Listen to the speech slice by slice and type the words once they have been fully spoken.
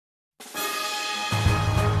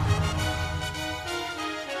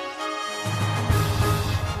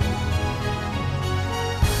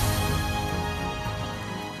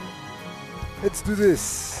Let's do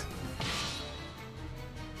this.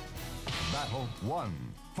 Battle 1.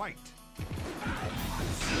 Fight.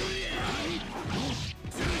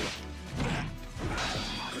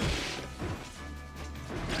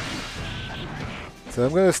 So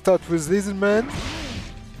I'm gonna start with Lizardman.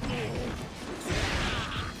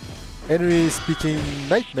 Enry speaking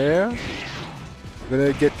Nightmare. I'm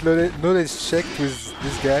gonna get knowledge checked with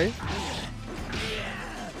this guy.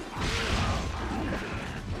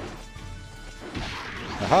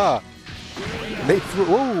 Aha! Late through.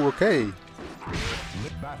 Oh, okay.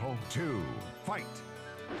 Battle 2. Fight.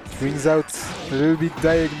 Brings out a little bit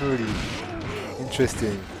diagonally.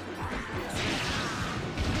 Interesting.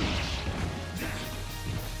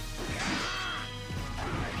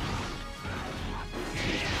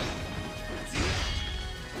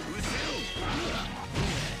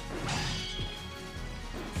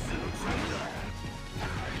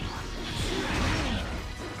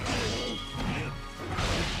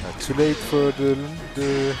 Too late for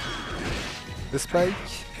the spike.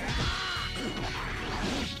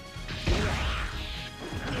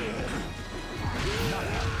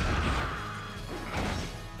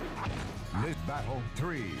 Battle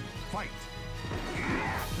 3. Fight.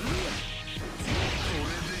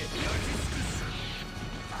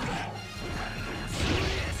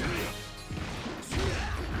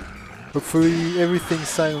 Hopefully everything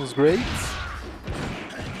sounds great.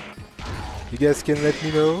 You guys can let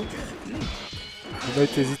me know. Do not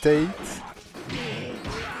hesitate.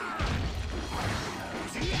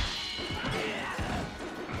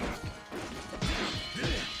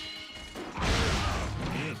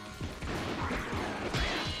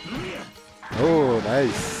 Oh,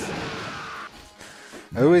 nice.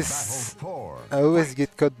 I always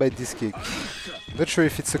get caught by this kick. Not sure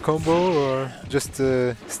if it's a combo or just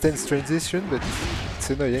a stance transition, but it's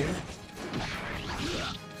annoying.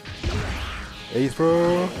 A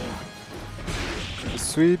throw.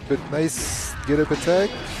 Sweep, but nice get up attack.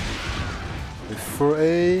 The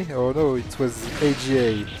 4A. Oh no, it was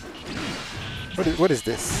AGA. What is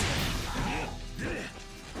this?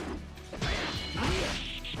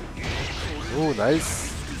 Oh,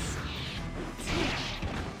 nice.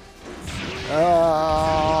 Ah!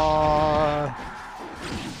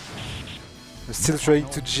 I'm still trying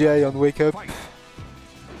to GI on Wake Up.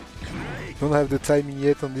 Don't have the timing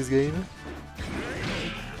yet on this game.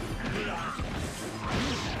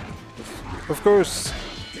 Of course,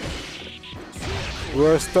 we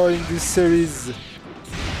are starting this series.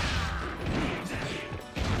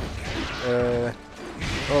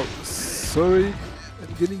 Oh, sorry,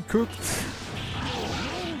 I'm getting cooked.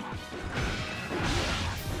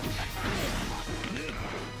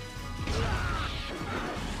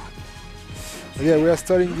 Yeah, we are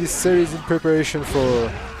starting this series in preparation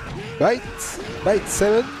for Bite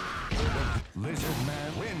 7.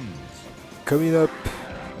 Lizardman wins. Coming up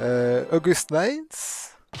August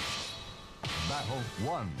 9th. Battle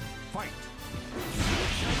 1. Fight.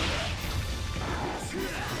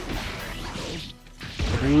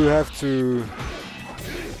 We will have to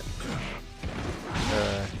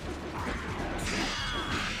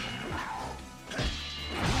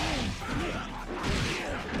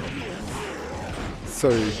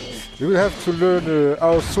sorry. We will have to learn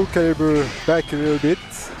our Soul Calibur back a little bit.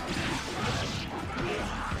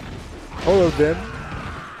 All of them.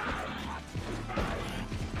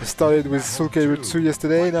 I started with Soul Calibur 2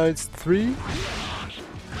 yesterday, now it's 3.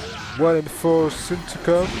 1 and 4 soon to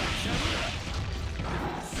come.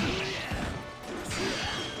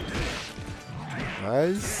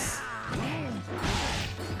 Nice.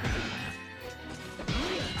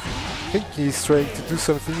 I think he's trying to do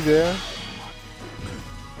something there.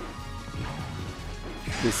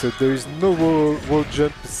 Okay, so there is no wall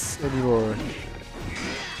jumps anymore.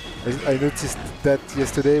 I noticed that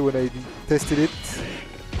yesterday when I tested it.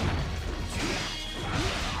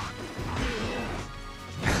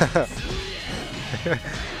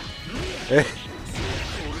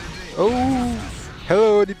 Oh,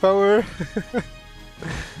 hello, the power.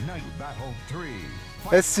 Battle 3.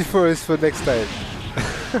 SC4 is for next time.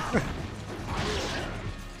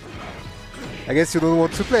 I guess you don't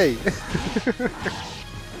want to play.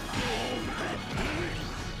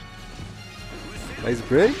 Nice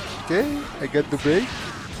break. Okay, I got the break.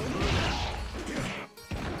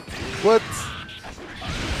 What?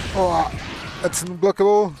 Oh, that's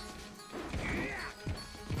unblockable.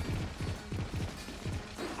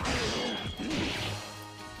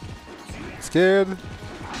 Scared.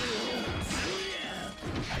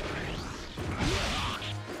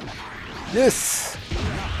 Yes!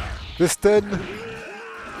 The stun.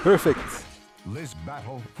 Perfect. List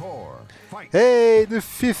Battle 4. Fight. Hey, the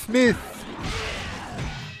fifth myth!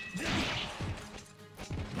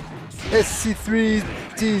 SC3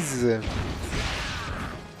 it is!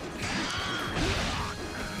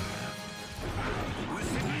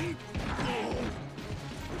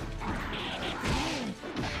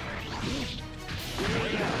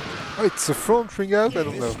 Oh, it's a front ring out? I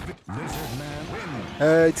don't know.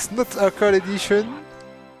 It's not arcade edition.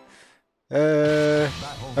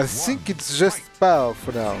 I think it's just PAL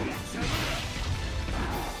for now.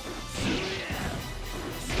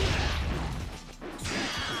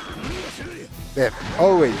 Yeah,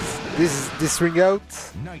 always. This ring out.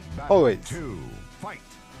 Always.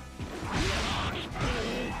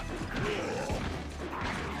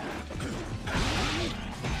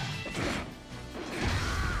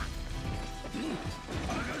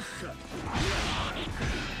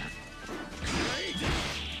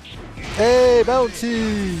 Hey,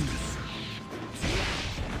 bounty!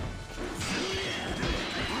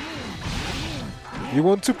 You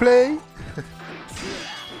want to play?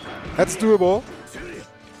 That's doable.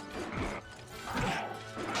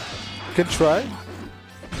 Can try.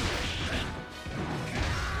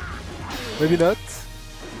 Maybe not.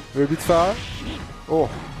 We're a bit far.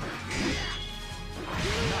 Oh.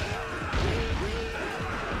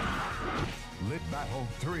 Battle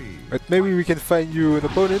 3. But maybe we can find you an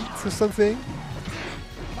opponent or something.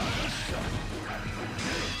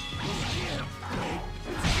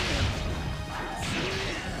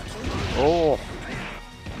 Oh.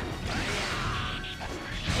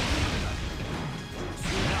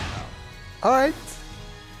 Alright.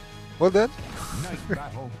 Well done. Night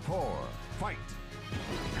Battle 4. Fight.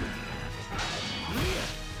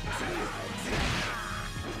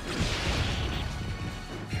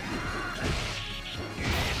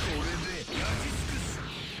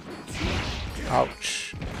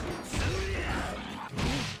 Ouch.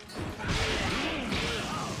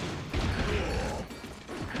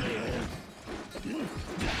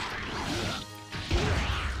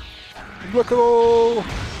 Blockable!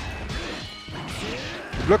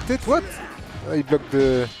 He blocked it? What? Oh, he blocked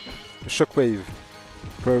the shockwave.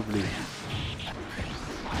 Probably.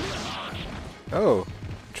 Oh,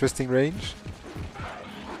 interesting range.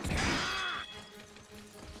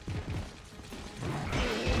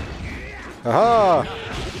 Aha!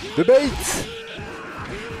 The bait!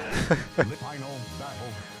 Final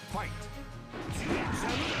battle. Fight.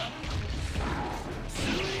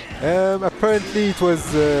 Apparently it was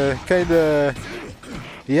kinda...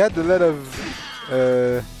 He had a lot of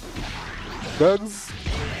bugs,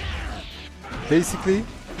 basically.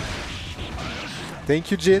 Thank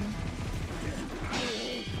you, Jin.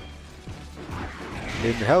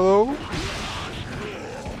 And hello.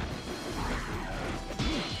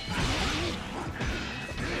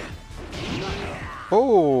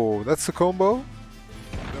 Oh, that's a combo?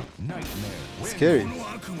 Scary.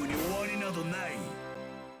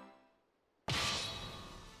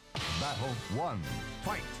 Battle 1.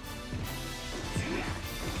 Fight.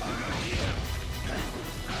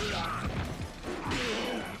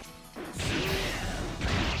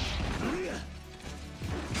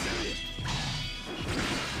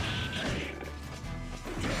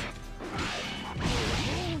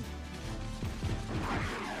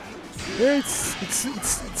 Yeah,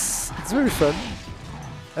 it's very fun.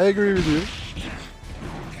 I agree with you.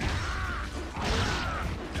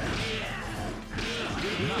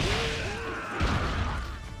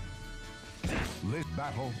 List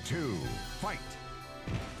Battle 2. Fight.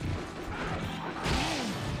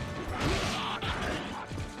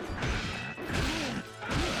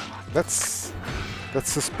 That's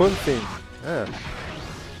a spawn thing. Yeah.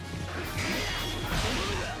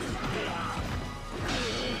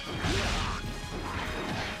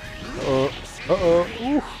 Uh-oh.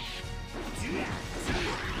 Ooh.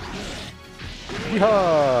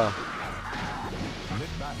 Yeehaw!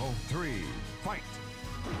 Lit Battle 3. Fight.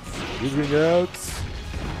 We bring out.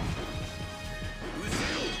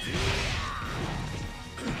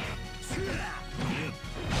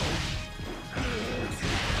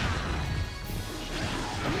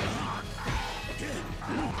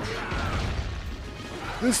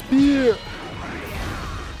 The spear!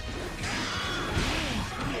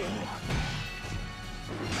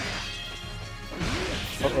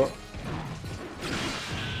 Uh-oh.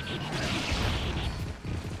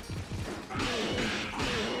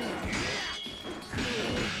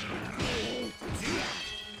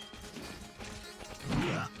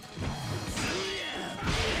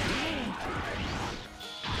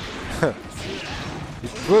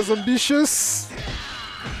 It was ambitious!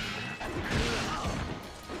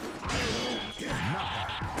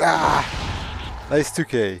 Ah! Nice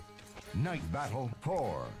 2K. Night Battle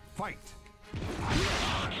 4. Fight.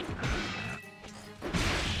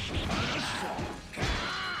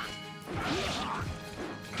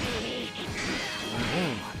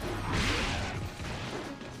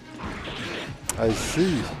 I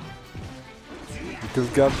see.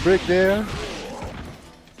 Little guard break there.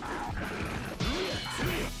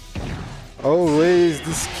 Always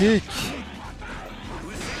this kick.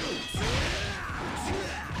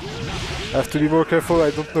 I have to be more careful,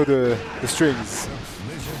 I don't know the strings.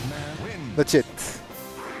 Lizardman wins. Not yet.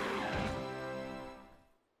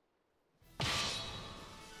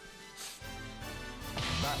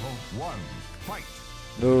 Battle 1. Fight.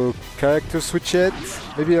 No character switch yet.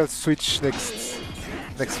 Maybe I'll switch next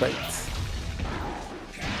fight.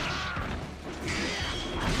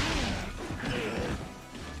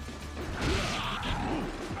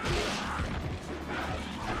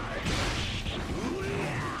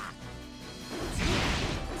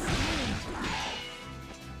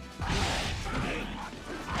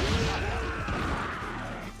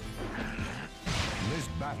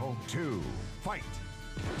 Battle 2. Fight.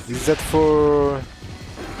 Is that for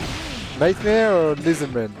Nightmare or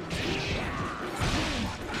Lizardman?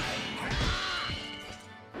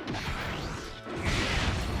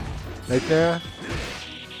 Nightmare?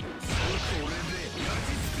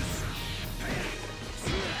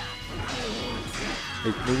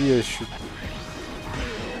 Wait, maybe I should...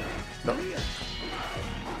 No.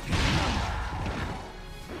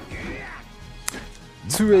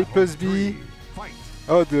 Two A plus B. Fight.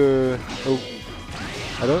 Oh,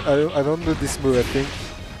 I don't know this move. I think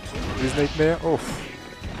this Nightmare. Oh,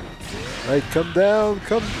 right, come down,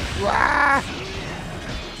 come. Ah!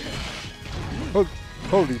 Oh,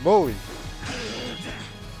 holy moly!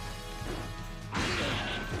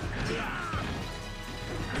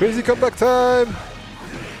 Crazy comeback time!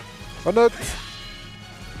 Or not?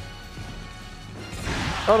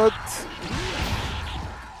 Or not?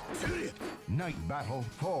 Night Battle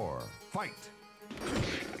 4. Fight.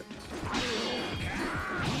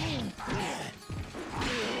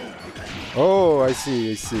 Oh, I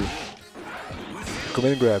see, I see.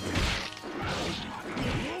 Command grab.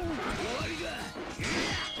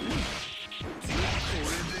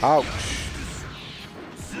 Ouch!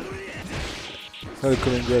 It's not a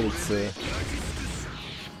command grab, it's a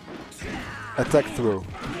attack throw.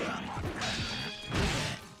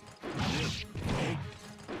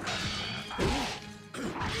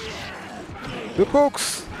 The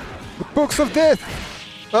pokes! The pokes of death!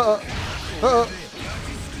 Oh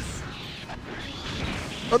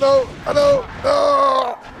no! Oh no!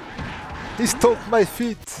 No! He stomped my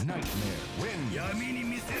feet! Nightmare wins.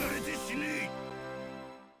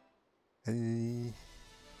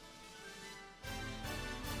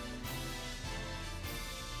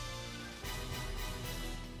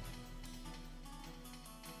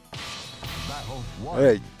 Battle 1.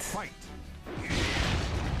 Alright. Fight.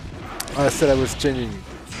 I said I was changing.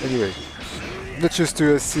 Anyway, not just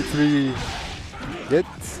to a C3 yet.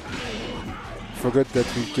 Forgot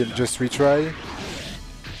that we can just retry.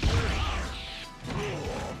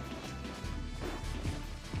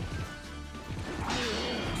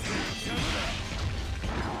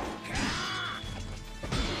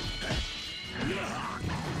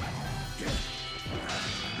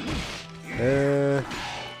 Uh,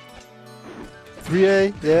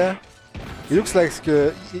 3A, yeah. It looks like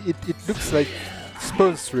it looks like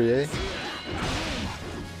Spawn's 3A.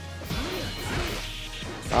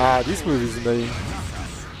 Ah, this move is annoying.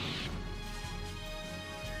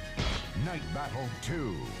 Night Battle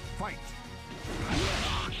 2. Fight.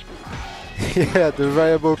 Yeah, the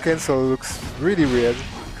variable cancel looks really weird.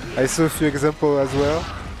 I saw a few examples as well.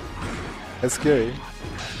 That's scary.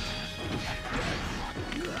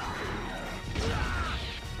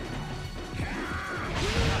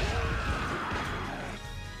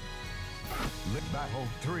 Battle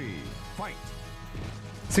 3. Fight.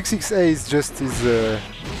 66A is just his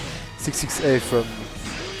 66A from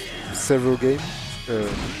several games,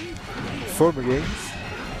 former games.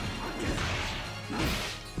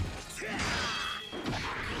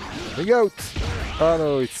 Ring out! Oh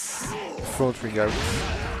no, it's front ring out.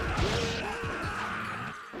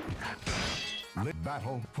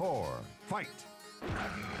 Battle 4. Fight.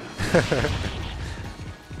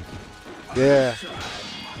 Yeah.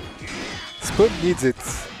 Spawn needs it,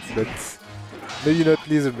 but maybe not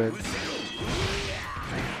Lizardman.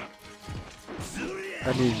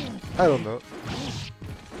 I mean, I don't know.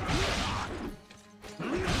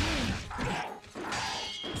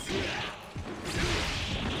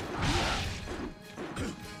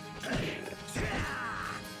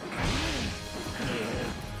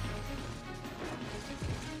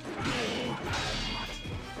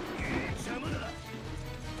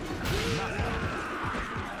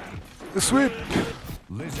 Sweep!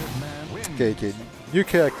 Lizardman wins. Okay, okay. New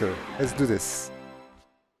character. Let's do this.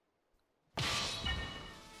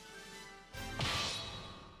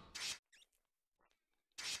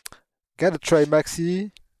 Gotta try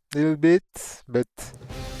Maxi a little bit, but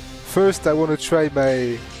first I wanna try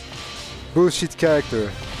my bullshit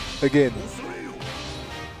character again.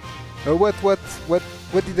 Oh, what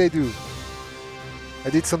did I do? I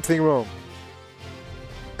did something wrong.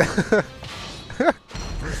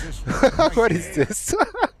 What is this?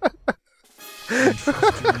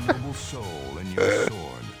 Entrust your noble soul in your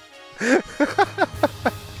sword.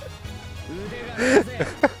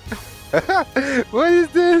 What is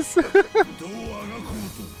this?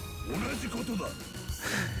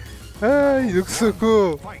 Ah, he looks so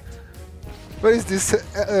cool. Fight. What is this?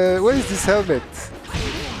 What is this helmet?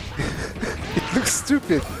 It looks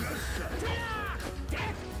stupid.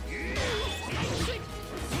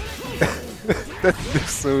 That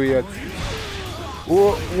looks so weird.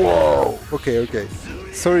 Whoa, whoa. Okay, okay.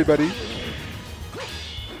 Sorry, buddy.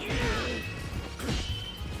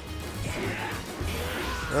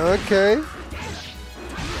 Okay.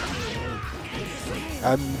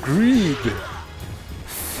 I'm Greed.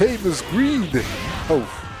 Famous Greed. Oh.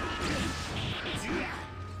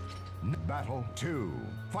 Battle 2.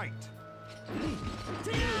 Fight.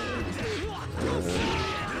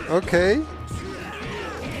 Okay.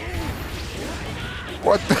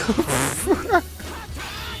 What the fuck?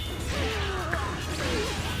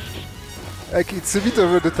 Like, it's a bit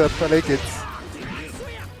over the top, I like it.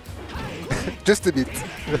 Just a bit.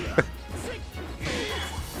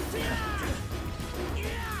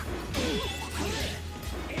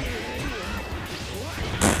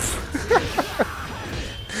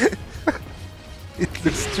 It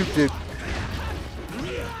looks stupid.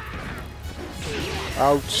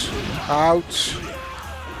 Ouch. Ouch.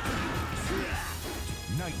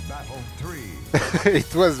 Night Battle 3.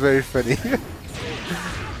 It was very funny.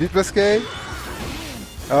 K?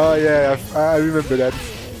 Oh yeah, I remember that.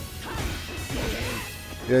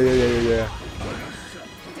 Yeah.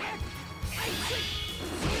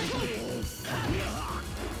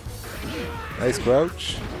 Nice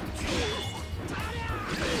crouch.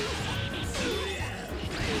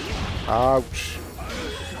 Ouch.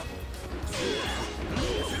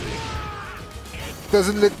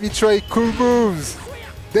 Doesn't let me try cool moves.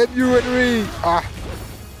 Then you, Enry. Ah.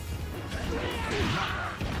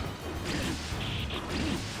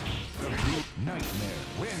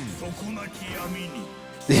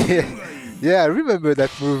 Yeah, I remember that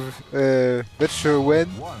move. Not sure when,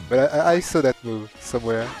 but I saw that move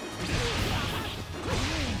somewhere.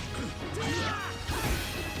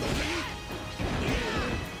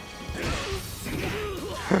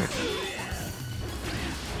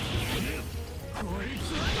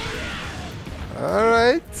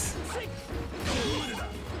 Alright.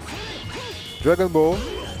 Dragon Ball.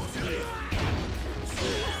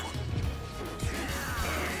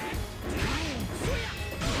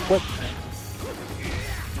 What?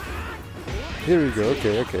 Here we go,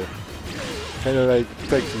 okay. Kinda like,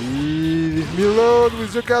 leave me alone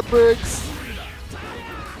with your cat breaks.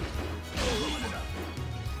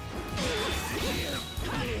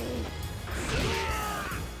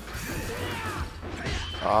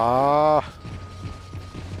 Ah.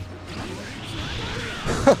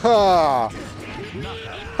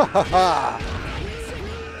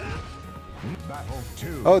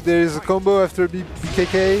 Oh, there is a combo after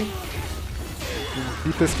BKK.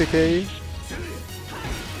 B plus KK.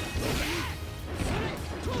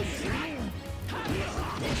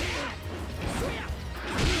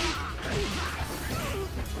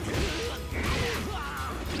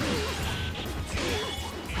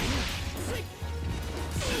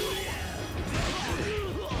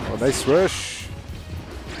 Oh, nice rush.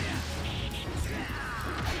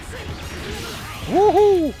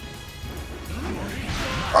 Woohoo!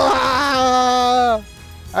 Ah!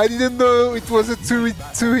 I didn't know it was a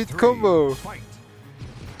two-hit combo.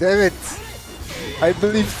 Damn it! I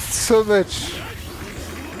believed so much.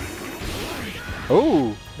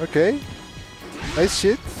 Oh, okay. Nice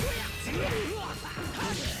shit.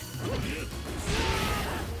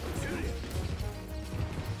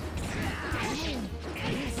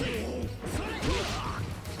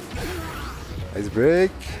 Nice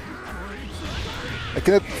break. I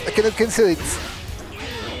cannot cancel it.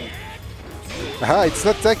 Aha, it's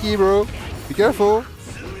not tacky, bro. Be careful.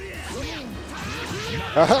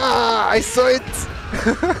 Aha, I saw it.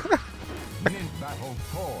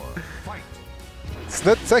 It's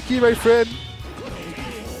not tacky, my friend.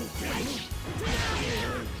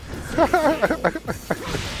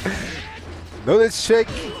 No, let's check.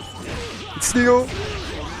 It's legal.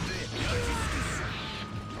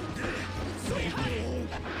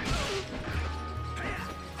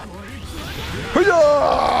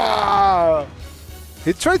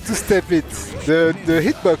 He tried to step it. The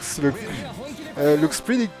hitbox looks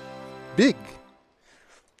pretty big.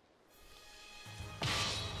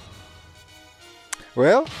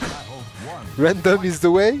 Well, random is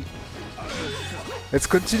the way. Let's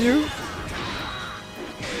continue.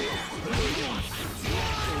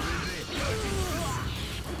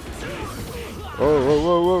 Oh, whoa,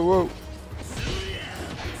 whoa, whoa, whoa.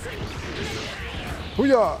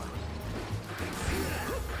 Hoo-yah!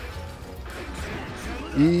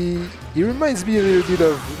 He reminds me a little bit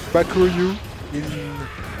of Bakuryu in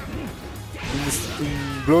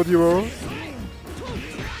Bloody Roar.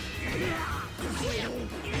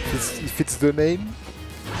 If it's the name.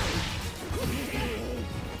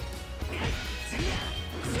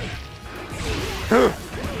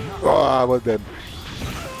 Oh, well done.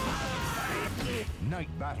 Night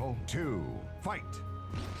Battle 2. Fight.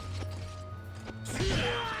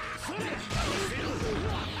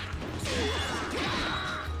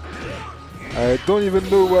 I don't even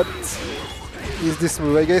know what is this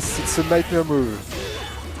move. I guess it's a nightmare move.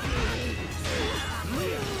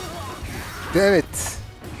 Damn it!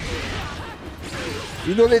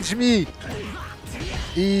 He knowledge me!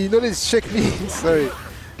 He knowledge check me! Sorry.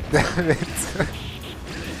 Damn it.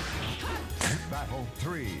 Battle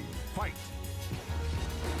 3. Fight.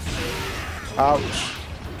 Ouch.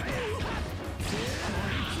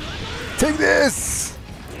 Take this!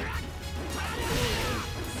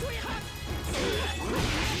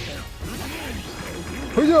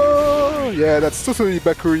 Oh yeah, that's totally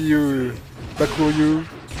Bakuryu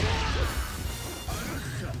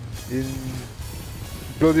in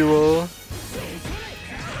Bloody Roar.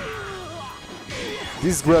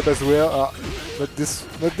 This grab as well. Ah, not this,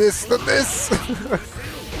 not this, not this!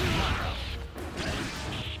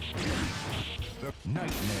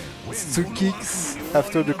 It's 2 kicks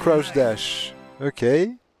after the crouch dash.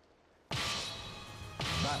 Okay.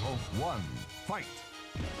 Battle 1. Fight.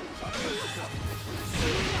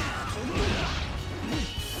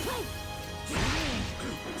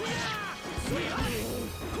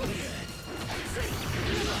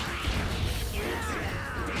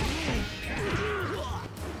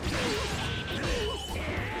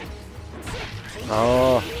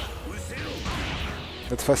 Oh,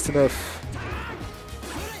 not fast enough.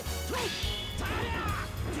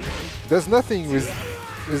 There's nothing with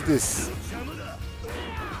this.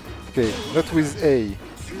 Okay, not with A.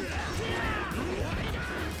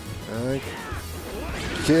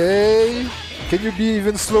 Okay, can you be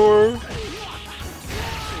even slower?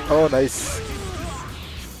 Oh, nice.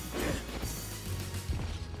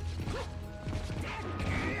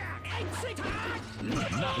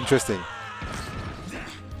 Interesting.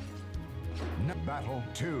 Battle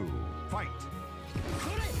 2. Fight.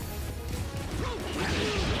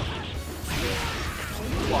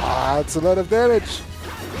 Wow, that's a lot of damage.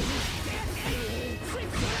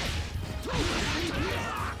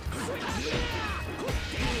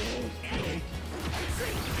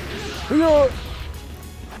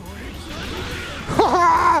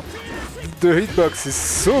 The hitbox is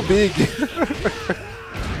so big.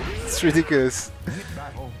 It's ridiculous.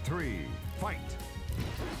 Battle 3. Fight.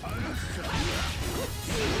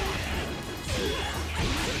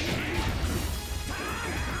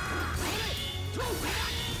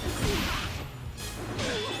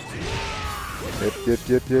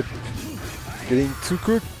 Yep. Getting too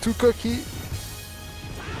cocky.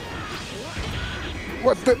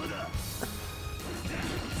 What the?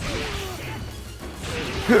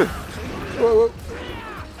 Whoa.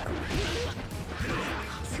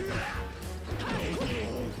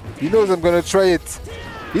 He knows I'm gonna try it.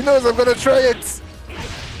 He knows I'm gonna try it.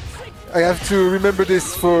 I have to remember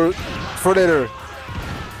this for later.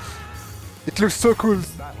 It looks so cool.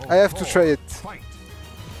 I have to try it.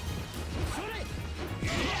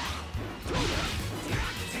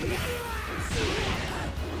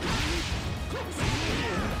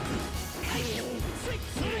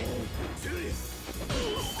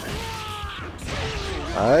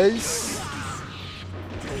 Nice.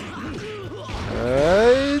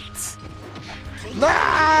 Right. No!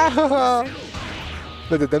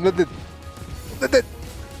 Not dead, I'm not dead. Not dead.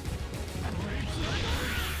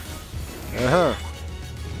 Uh-huh.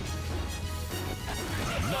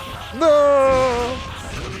 No!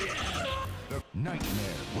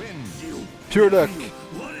 Nightmare wins. Pure luck.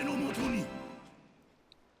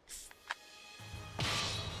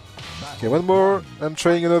 Okay, one more. I'm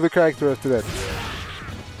trying another character after that.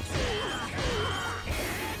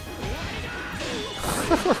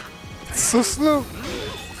 It's so slow.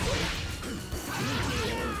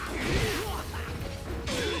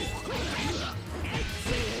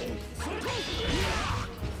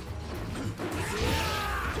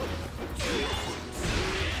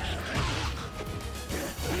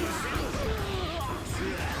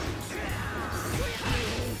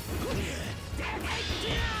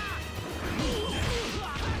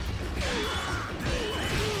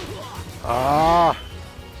 Ah!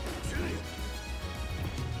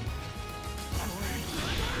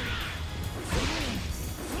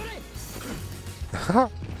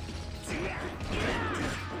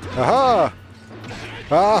 Aha!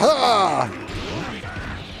 Aha!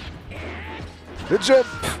 The jump!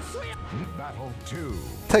 Battle 2.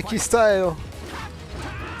 Techie style!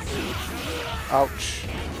 Ouch!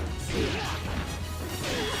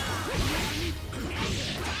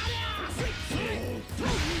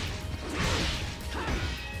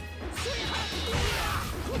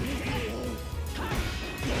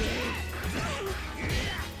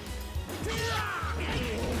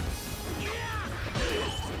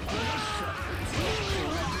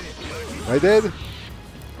 I did.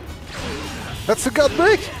 That's a guard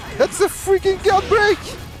break! That's a freaking guard break!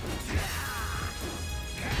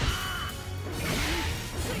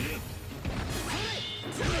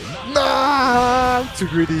 Nah, I'm too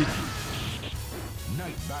greedy.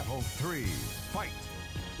 Night Battle 3. Fight.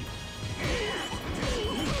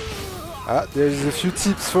 Ah, there's a few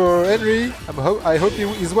tips for Enry. I hope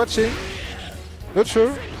he's watching. Not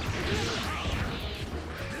sure.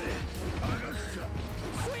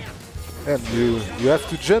 And you have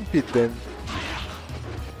to jump it then.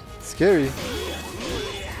 Scary.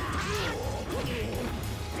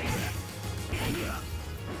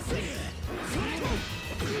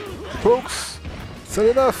 Pokes! It's not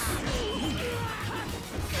enough!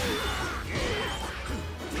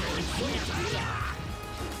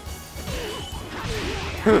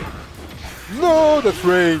 No, that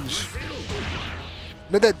range!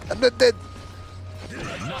 I'm not dead! I'm not dead!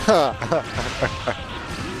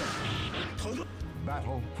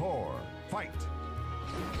 Battle 4. Fight.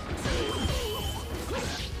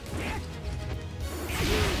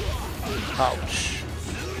 Ouch!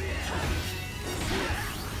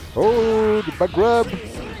 Oh, the back grab!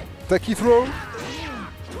 Tacky throw!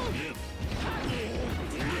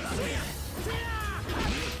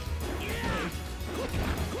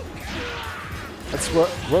 That's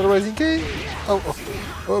what Rising K? Oh,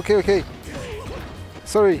 okay.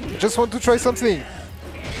 Sorry, just want to try something.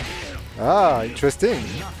 Ah, interesting.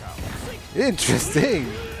 Interesting.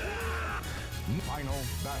 Final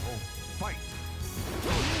battle. Fight.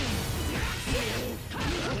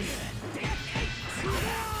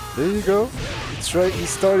 There you go. He's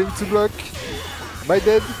starting to block. Am I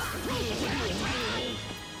dead?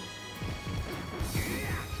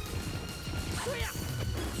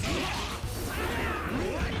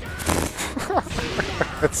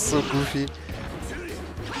 That's so goofy.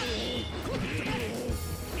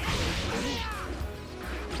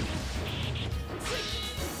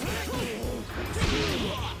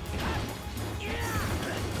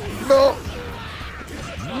 No!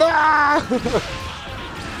 No!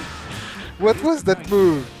 What was that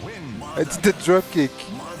move? I did the drop kick.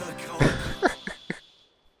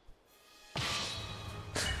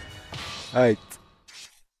 Alright.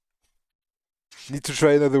 Need to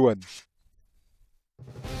try another one.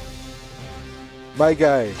 My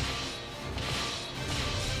guy.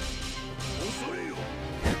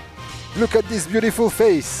 Look at this beautiful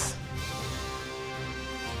face.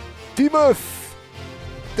 Demuth!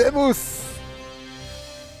 Demuth!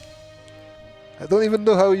 I don't even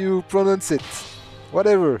know how you pronounce it.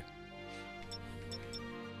 Whatever.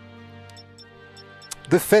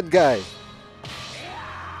 The fan guy.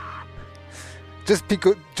 Just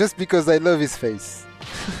because I love his face.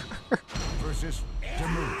 Versus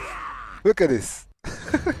Demuth. Look at this.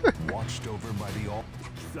 Watched over by the all.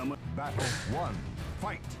 Battle 1.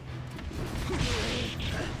 Fight.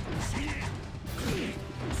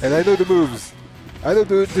 And I know the moves. I know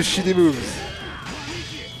the shitty moves.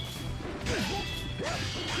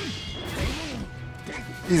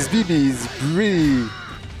 His BB is really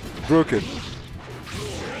broken.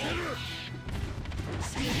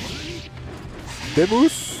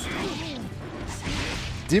 Demuth?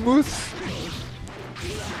 Demuth?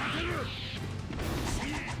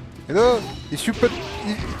 You know, if you put...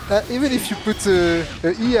 even if you put a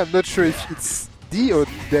E, I'm not sure if it's D or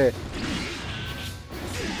D.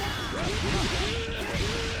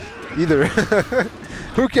 Either.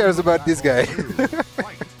 Who cares about this guy?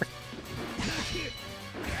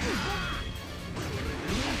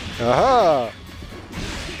 Aha!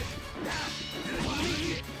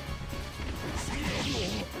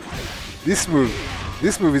 This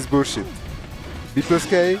move is bullshit. B plus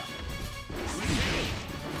K.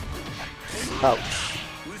 Ouch.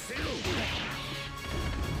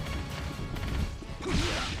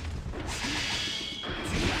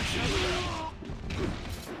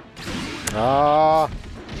 Ah!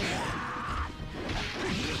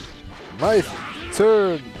 My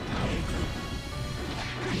turn!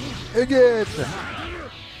 Again!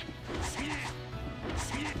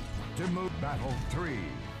 Demuth Battle 3.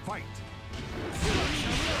 Fight.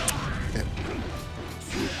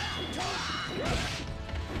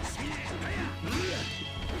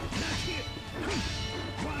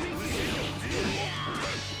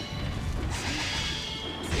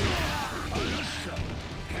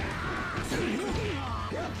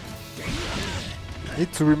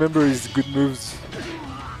 Need to remember his good moves.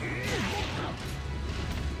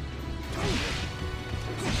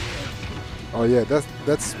 Oh yeah,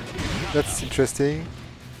 that's interesting.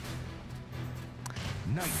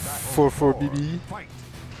 4-4 BB.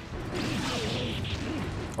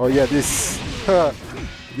 Oh yeah, this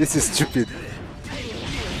this is stupid.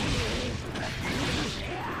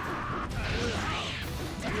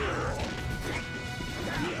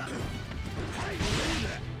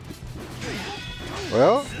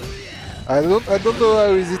 Well, I don't know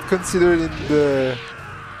how is it considered in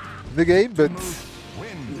the game, but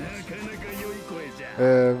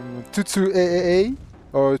 2-2 AAA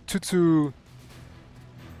or 2-2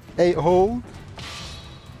 A hold.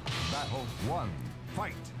 Battle 1.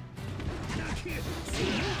 Fight.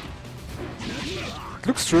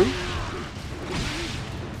 Looks true.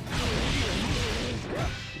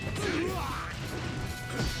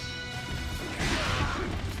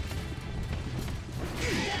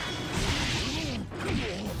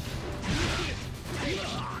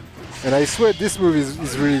 And I swear this move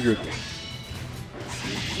is really good.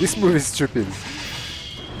 This move is stupid.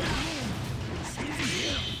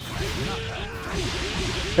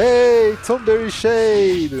 Hey, Thundery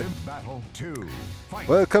Shade! Battle 2. Fight.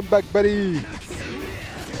 Welcome back, buddy!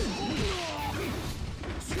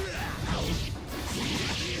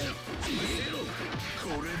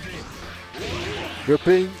 We're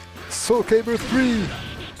playing Soul Calibur 3!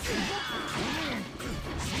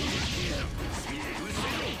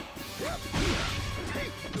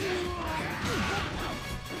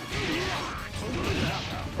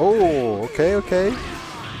 Oh, okay, okay.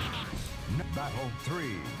 Battle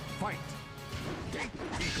 3. Fight.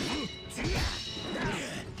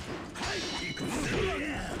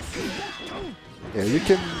 Yeah, you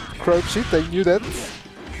can crouch it, I knew that.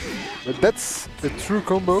 But that's a true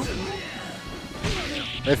combo.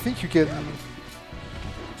 I think you can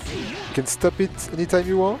stop it anytime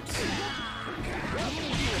you want.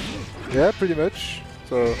 Yeah, pretty much.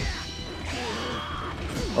 So,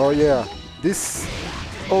 oh yeah, this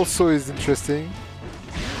also is interesting.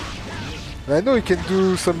 And I know you can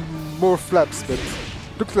do some more flaps, but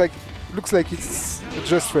looks like it's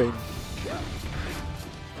just frame.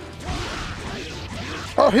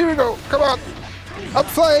 Oh, here we go! Come on! I'm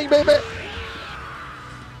flying, baby!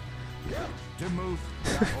 Demuth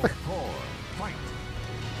Battle 4. Fight.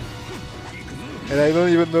 And I don't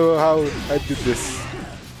even know how I did this.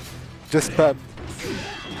 Just spam.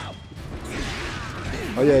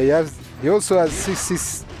 Oh yeah, he also has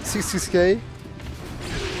 60k.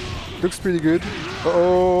 Looks pretty good.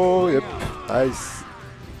 Oh, yep, nice.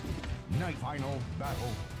 Night final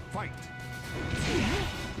battle. Fight.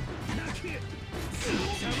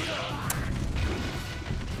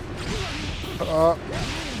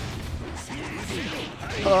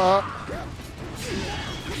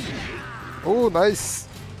 Oh, nice.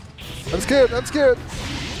 I'm scared, I'm scared.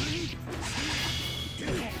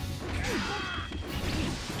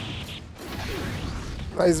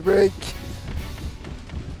 Nice break.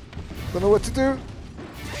 Don't know what to do.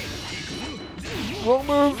 Wrong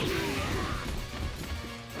move.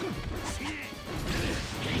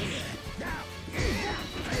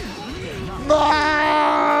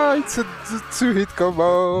 No! It's a two-hit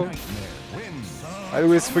combo. I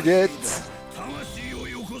always forget.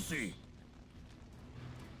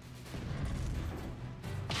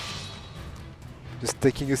 Just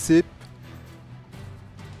taking a sip.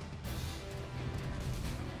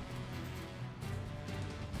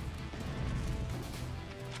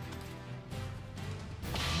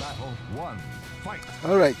 Battle 1. Fight.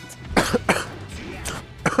 All right.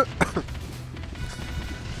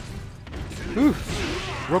 Ooh,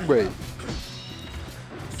 wrong way.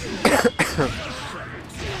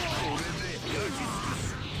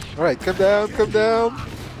 All right, come down, come down.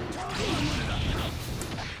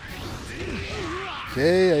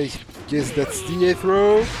 Okay, I guess that's the 8th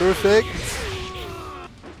row. Perfect.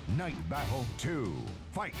 Night battle 2.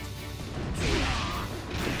 Fight.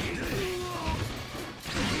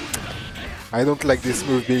 I don't like this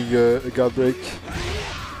move being a guard break.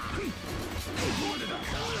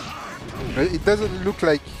 It doesn't look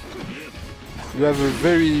like you have a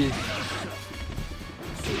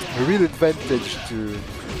real advantage to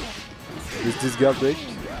with this guard break.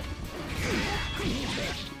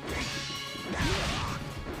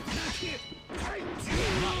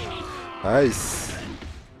 Nice.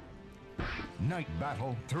 Night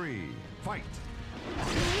Battle 3. Fight.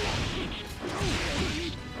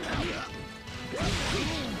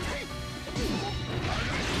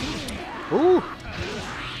 Ooh.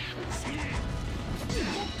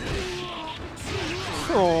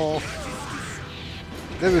 Oh.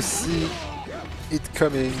 Never see it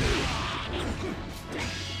coming.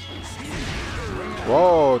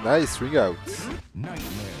 Whoa, nice ring out. Nightmare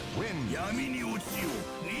wins.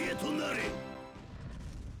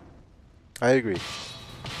 I agree.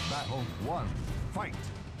 Battle 1. Fight.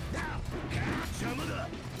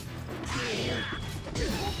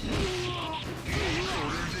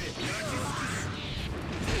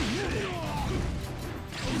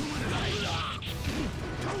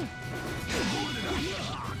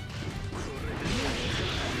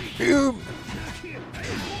 Boom.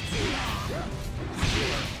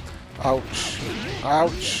 Ouch.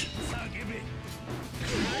 Ouch.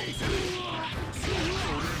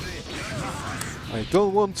 I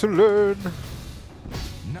don't want to learn.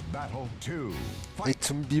 Battle 2. Fight. Need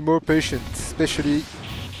to be more patient, especially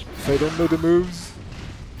if I don't know the moves.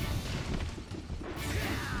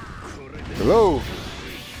 Hello.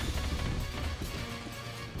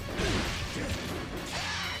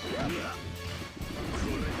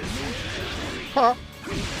 Ha.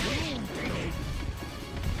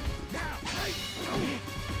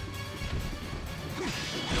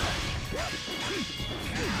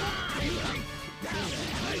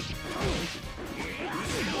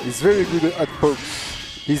 He's very good at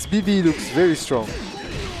pokes. His BB looks very strong.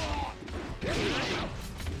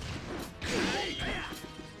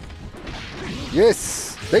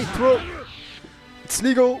 Yes! Late throw! It's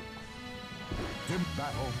legal!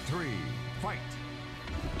 Battle 3. Fight.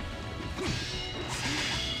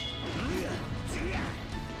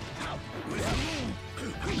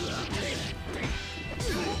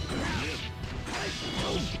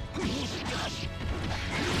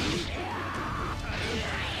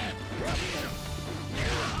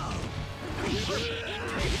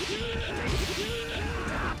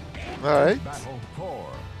 Alright, Battle 4.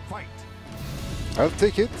 Fight. I'll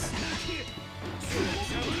take it.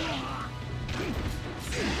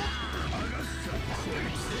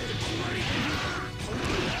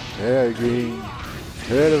 Yeah, agreeing.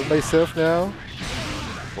 Ahead of myself now.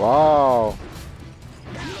 Wow.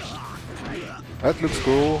 That looks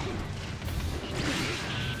cool.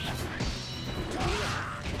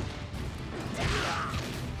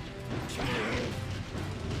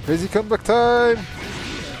 Crazy comeback time!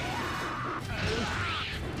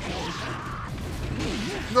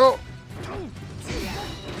 No!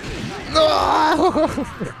 No!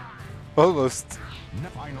 Almost.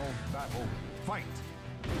 Final battle. Fight.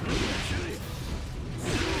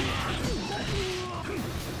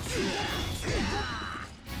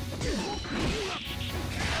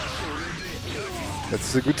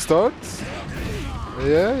 That's a good start.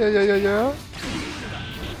 Yeah.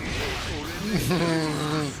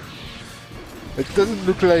 It doesn't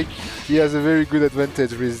look like he has a very good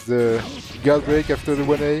advantage with the guard break after the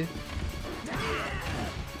 1A.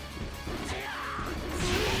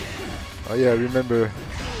 Oh yeah, I remember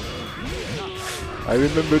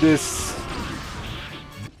this.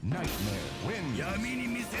 Nightmare wins.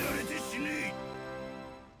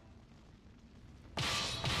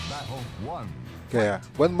 Battle 1. Okay,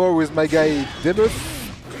 one more with my guy Demuth.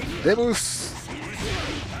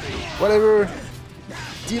 Whatever.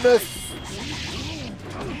 Demuth.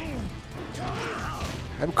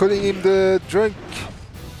 I'm calling him the drunk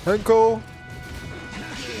uncle.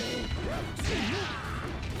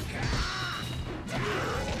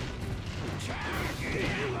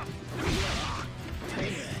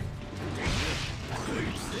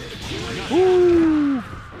 Woo!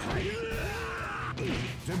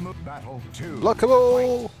 Battle 2.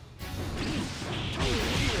 Blockable!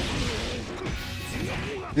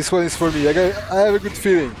 This one is for me. I have a good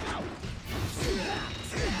feeling.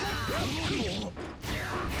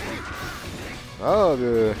 Oh,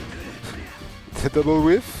 the double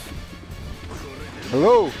whiff.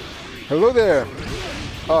 Hello! Hello there!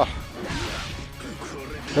 Ah.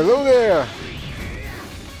 Hello there!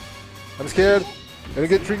 I'm scared. Gonna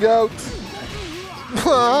get ring out.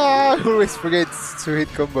 I always forget to hit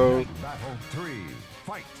combo. Battle 3.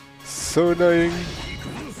 Fight. So annoying.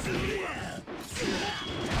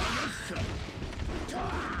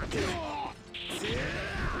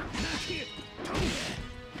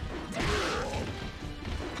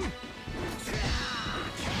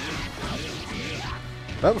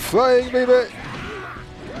 I'm flying, baby!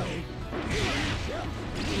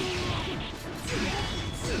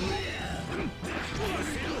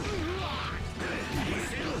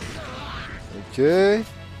 Okay.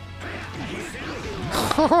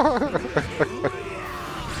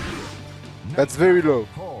 That's very low.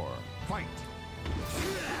 4, fight.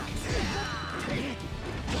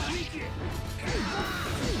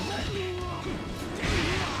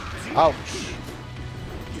 Ouch.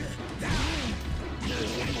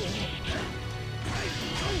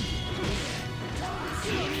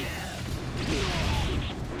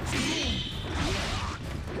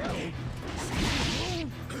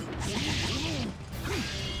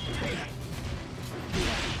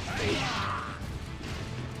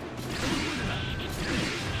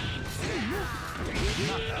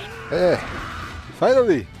 Hey,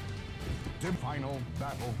 finally. The final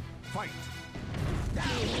battle, fight.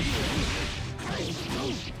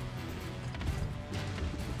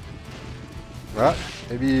 Ah,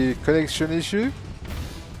 maybe connection issue?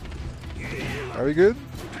 Are we good?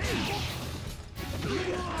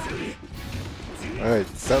 Alright,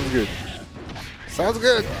 sounds good. Sounds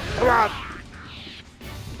good! Come on!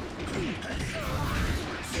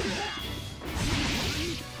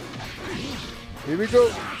 Here we go!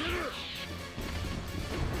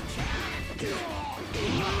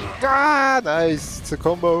 Ah, nice! It's a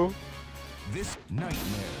combo. This nightmare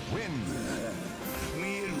wins.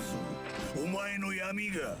 見えるぞお前の闇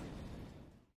が